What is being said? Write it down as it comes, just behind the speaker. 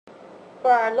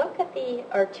For our look at the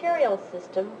arterial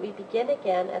system, we begin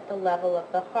again at the level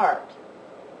of the heart,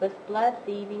 with blood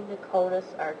leaving the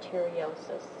conus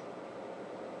arteriosus.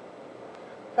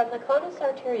 From the conus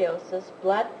arteriosus,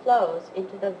 blood flows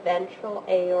into the ventral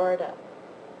aorta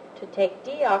to take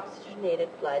deoxygenated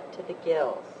blood to the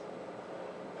gills.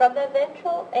 From the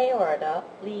ventral aorta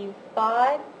leave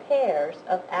 5 pairs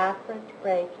of afferent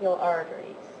branchial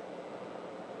arteries.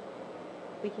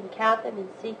 We can count them in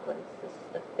sequence. This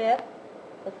is the 5th,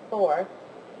 the 4th.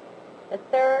 The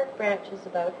 3rd branches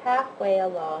about halfway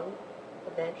along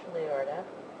the ventral aorta,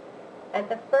 and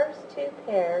the first 2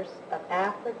 pairs of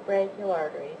afferent branchial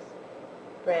arteries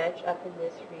branch up in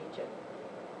this region.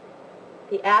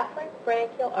 The afferent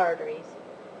branchial arteries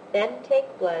then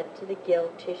take blood to the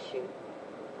gill tissue,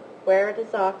 where it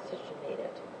is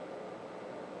oxygenated.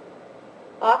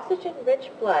 Oxygen-rich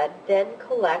blood then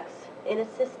collects in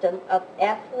a system of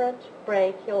efferent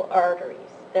branchial arteries.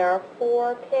 There are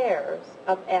 4 pairs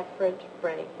of efferent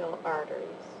branchial arteries.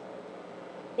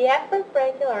 The efferent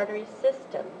branchial artery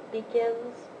system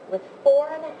begins with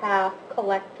 4½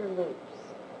 collector loops.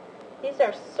 These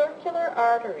are circular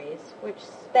arteries which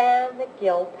span the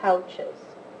gill pouches,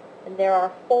 and there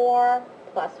are 4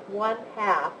 plus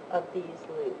 1/2 of these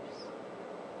loops.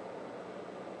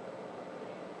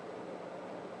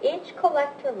 Each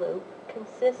collector loop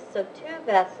consists of 2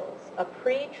 vessels, a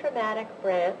pre-traumatic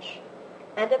branch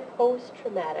and a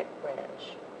post-traumatic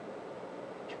branch,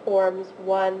 which forms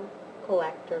 1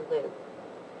 collector loop.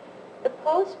 The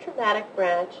post-traumatic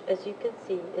branch, as you can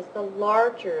see, is the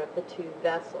larger of the 2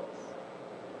 vessels.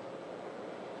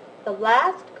 The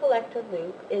last collector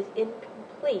loop is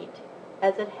incomplete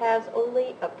as it has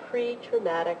only a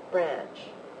pre-traumatic branch.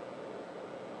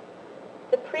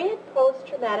 The pre- and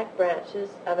post-traumatic branches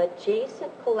of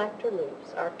adjacent collector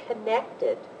loops are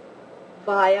connected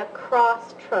via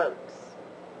cross trunks.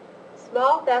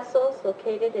 Small vessels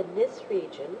located in this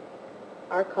region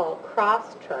are called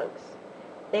cross trunks.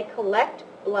 They collect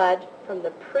blood from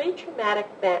the pre-traumatic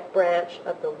branch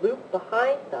of the loop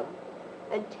behind them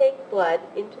and take blood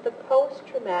into the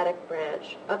post-traumatic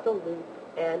branch of the loop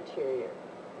anterior.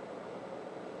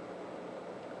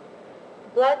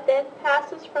 Blood then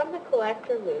passes from the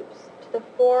collector loops to the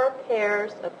 4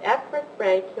 pairs of efferent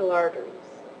branchial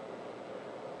arteries.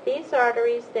 These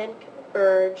arteries then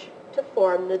converge to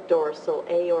form the dorsal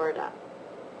aorta.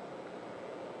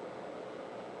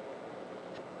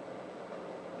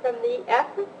 From the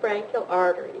efferent branchial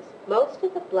arteries, most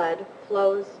of the blood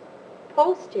flows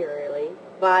posteriorly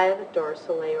via the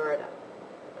dorsal aorta.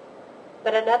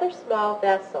 But another small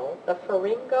vessel, the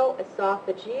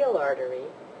pharyngoesophageal artery,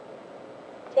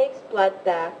 takes blood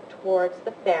back towards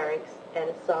the pharynx and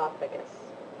esophagus.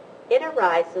 It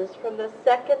arises from the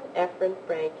 2nd efferent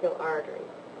branchial artery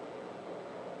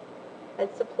and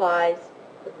supplies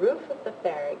the roof of the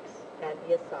pharynx and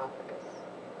the esophagus.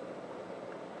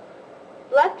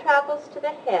 Blood travels to the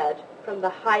head from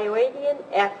the hyoidian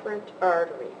efferent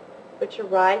artery, which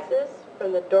arises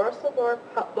from the dorsal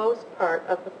northmost part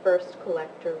of the 1st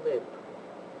collector loop.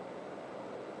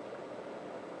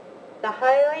 The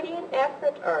hyoidian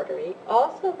efferent artery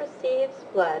also receives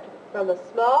blood from a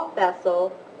small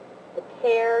vessel, the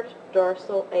paired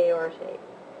dorsal aortae.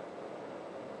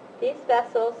 These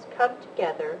vessels come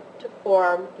together to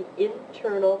form the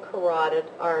internal carotid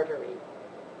artery.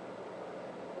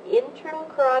 The internal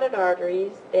carotid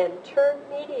arteries then turn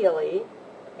medially,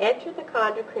 enter the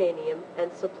chondrocranium,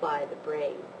 and supply the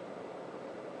brain.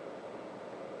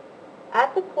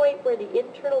 At the point where the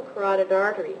internal carotid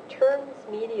artery turns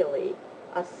medially,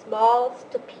 a small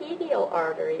stapedial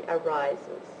artery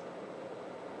arises.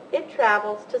 It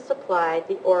travels to supply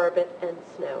the orbit and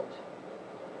snout.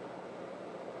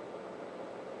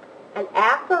 An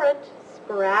afferent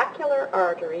spiracular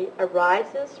artery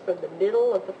arises from the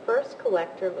middle of the 1st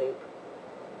collector loop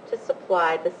to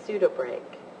supply the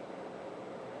pseudobranch.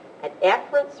 An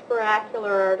efferent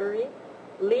spiracular artery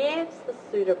leaves the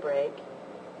pseudobranch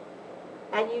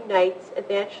and unites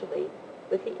eventually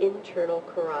with the internal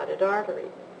carotid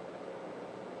artery.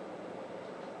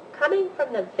 Coming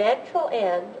from the ventral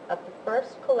end of the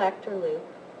 1st collector loop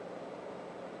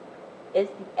is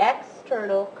the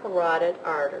external carotid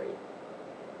artery.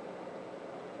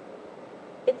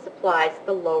 It supplies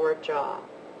the lower jaw.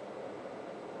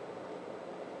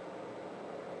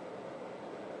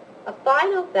 A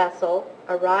final vessel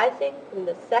arising from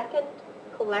the 2nd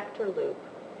collector loop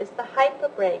is the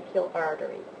hypobranchial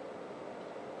artery.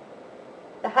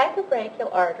 The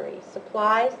hypobranchial artery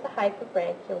supplies the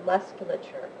hypobranchial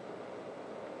musculature.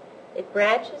 It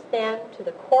branches then to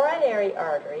the coronary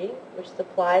artery, which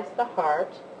supplies the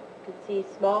heart. You can see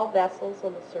small vessels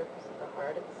on the surface of the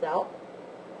heart itself.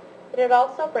 and it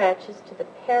also branches to the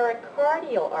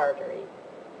pericardial artery,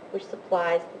 which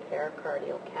supplies the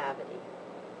pericardial cavity.